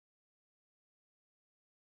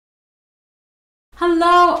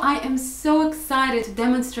Hello, I am so excited to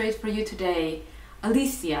demonstrate for you today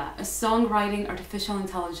ALYSIA, a songwriting artificial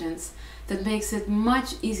intelligence that makes it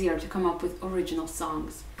much easier to come up with original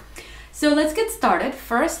songs. So let's get started.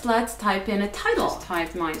 First, let's type in a title. Just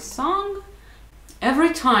type my song.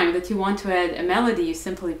 Every time that you want to add a melody, you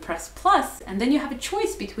simply press plus, and then you have a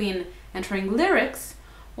choice between entering lyrics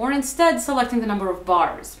or instead selecting the number of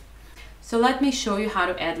bars. So let me show you how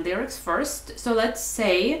to add lyrics first. So let's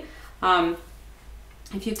say,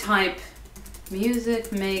 if you type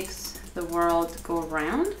music makes the world go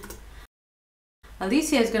round,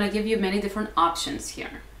 ALYSIA is going to give you many different options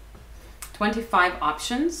here. 25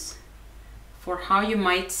 options for how you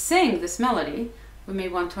might sing this melody. We may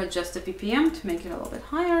want to adjust the BPM to make it a little bit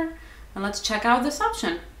higher. And let's check out this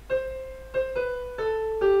option.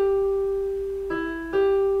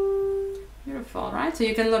 Beautiful, right? So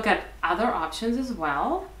you can look at other options as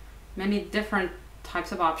well. Many different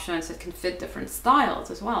types of options that can fit different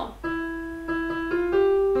styles as well. I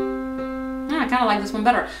kind of like this one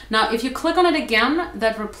better. Now, if you click on it again,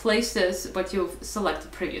 that replaces what you've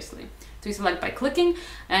selected previously. So you select by clicking,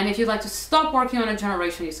 and if you'd like to stop working on a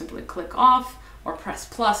generation, you simply click off or press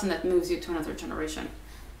plus, and that moves you to another generation.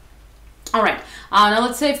 All right, now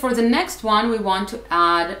let's say for the next one, we want to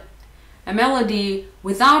add a melody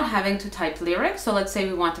without having to type lyrics. So let's say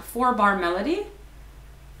we want a 4-bar melody.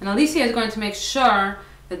 And ALYSIA is going to make sure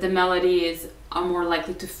that the melody is more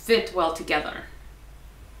likely to fit well together.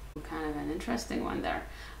 Kind of an interesting one there.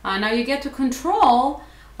 Now you get to control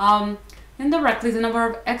indirectly the number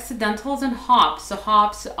of accidentals and hops. So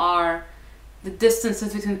hops are the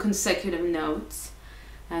distances between consecutive notes.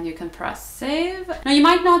 And you can press save. Now you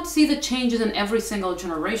might not see the changes in every single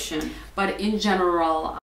generation, but in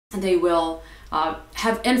general, they will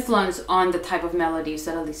have influence on the type of melodies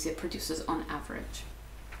that ALYSIA produces on average.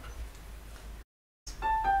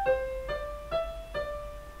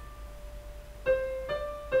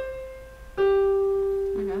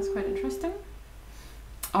 That's quite interesting.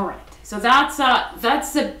 All right, so that's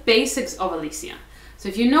the basics of ALYSIA. So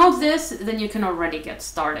if you know this, then you can already get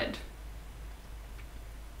started.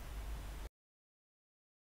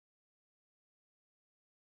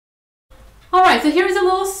 All right, so here's a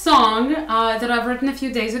little song that I've written a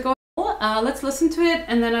few days ago. Let's listen to it,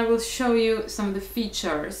 and then I will show you some of the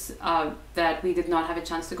features that we did not have a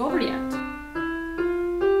chance to go over yet.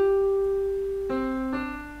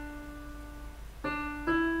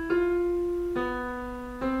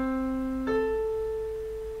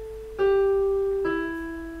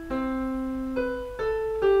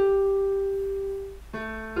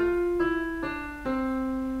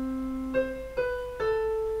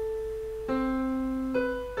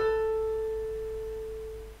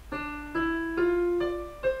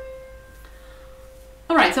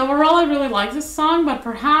 Alright, so overall I really like this song, but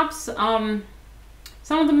perhaps some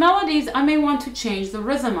of the melodies I may want to change the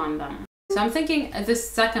rhythm on them. So I'm thinking this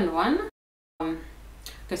second one.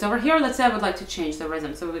 Okay, so over here, let's say I would like to change the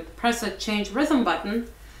rhythm. So we press a change rhythm button,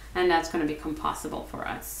 and that's going to become possible for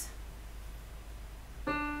us.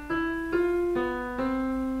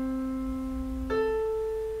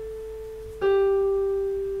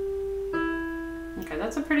 Okay,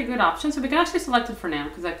 that's a pretty good option. So we can actually select it for now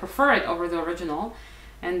because I prefer it over the original.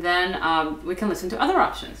 And then we can listen to other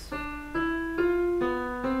options.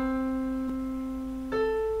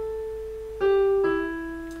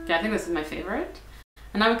 Okay, I think this is my favorite.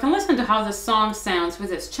 And now we can listen to how the song sounds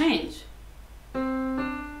with this change.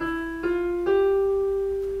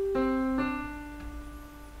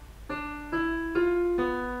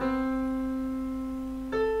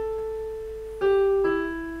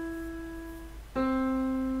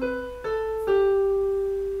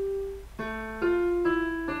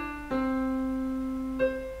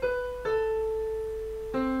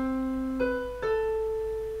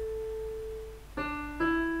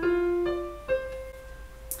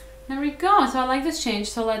 Go. So I like this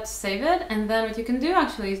change, so let's save it, and then what you can do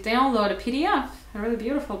actually is download a PDF, a really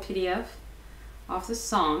beautiful PDF of the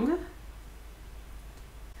song.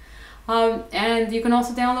 And you can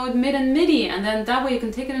also download MID and MIDI, and then that way you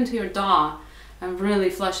can take it into your DAW and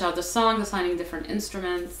really flesh out the song, assigning different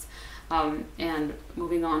instruments, and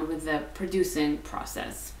moving on with the producing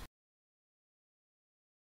process.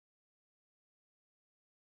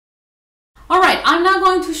 All right, I'm now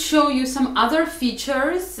going to show you some other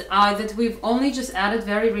features that we've only just added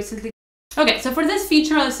very recently. Okay, so for this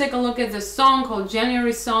feature, let's take a look at this song called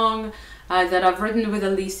January Song that I've written with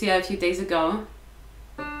ALYSIA a few days ago.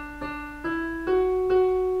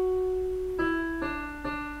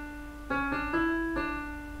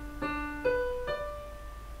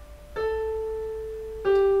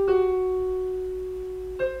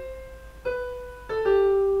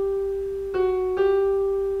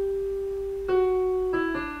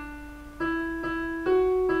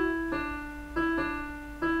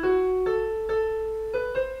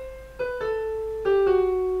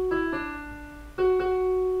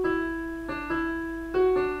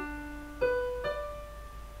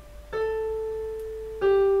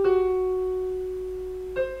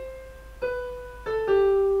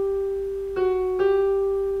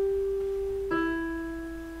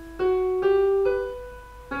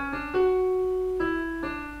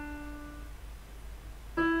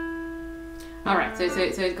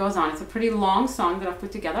 So it goes on. It's a pretty long song that I've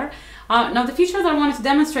put together. Now the feature that I wanted to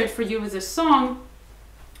demonstrate for you with this song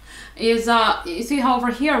is, you see how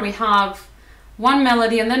over here we have one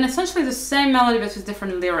melody and then essentially the same melody but with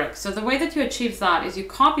different lyrics. So the way that you achieve that is you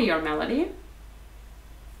copy your melody.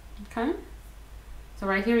 Okay. So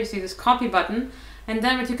right here you see this copy button, and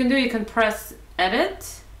then what you can do, you can press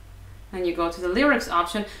edit and you go to the lyrics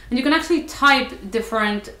option, and you can actually type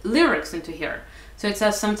different lyrics into here. So it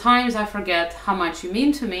says, sometimes I forget how much you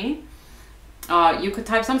mean to me. You could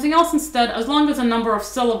type something else instead, as long as the number of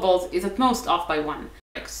syllables is at most off by 1.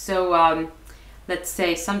 So let's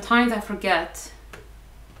say, sometimes I forget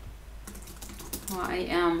who I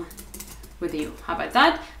am with you. How about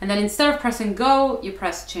that? And then instead of pressing go, you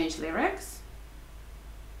press change lyrics.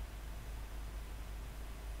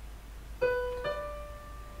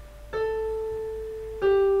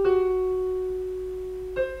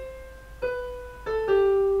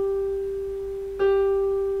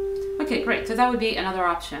 Okay, great. So that would be another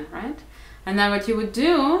option, right? And then what you would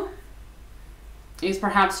do is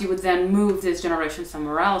perhaps you would then move this generation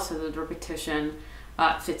somewhere else so that the repetition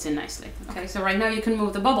fits in nicely. Okay, so right now you can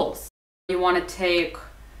move the bubbles. You want to take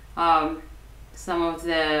some of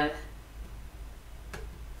the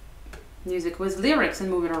music with lyrics and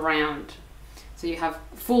move it around. So you have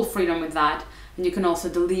full freedom with that, and you can also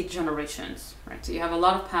delete generations, right? So you have a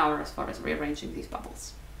lot of power as far as rearranging these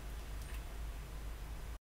bubbles.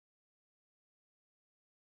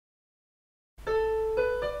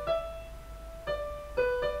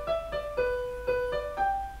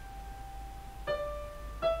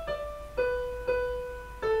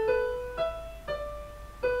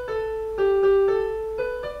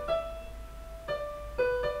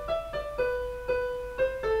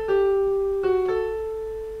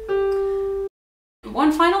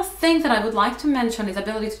 One final thing that I would like to mention is the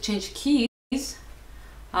ability to change keys.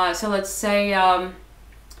 So let's say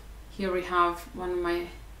here we have one of my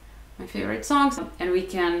favorite songs, and we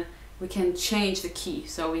can change the key.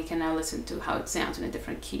 So we can now listen to how it sounds in a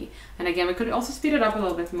different key. And again, we could also speed it up a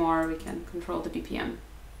little bit more. We can control the BPM.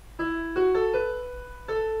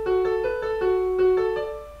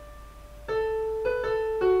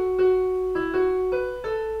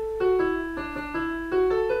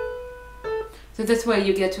 So this way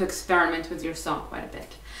you get to experiment with your song quite a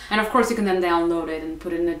bit. And of course you can then download it and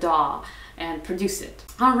put it in a DAW and produce it.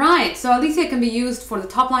 Alright, so ALYSIA can be used for the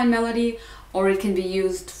top line melody, or it can be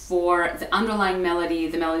used for the underlying melody,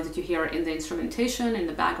 the melody that you hear in the instrumentation, in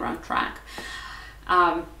the background track.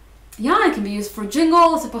 Yeah, it can be used for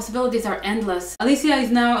jingles. The possibilities are endless. ALYSIA is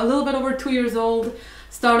now a little bit over 2 years old,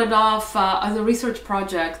 started off as a research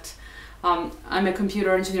project. I'm a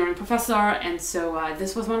computer engineering professor, and so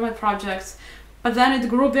this was one of my projects. But then it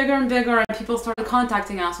grew bigger and bigger, and people started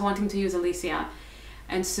contacting us wanting to use ALYSIA.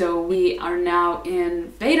 And so we are now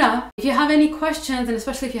in beta. If you have any questions, and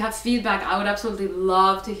especially if you have feedback, I would absolutely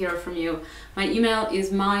love to hear from you. My email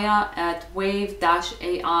is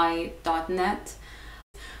maya@wave-ai.net.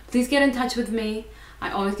 Please get in touch with me. I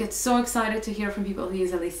always get so excited to hear from people who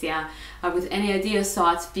use ALYSIA with any ideas,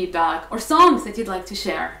 thoughts, feedback, or songs that you'd like to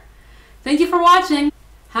share. Thank you for watching.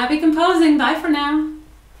 Happy composing. Bye for now.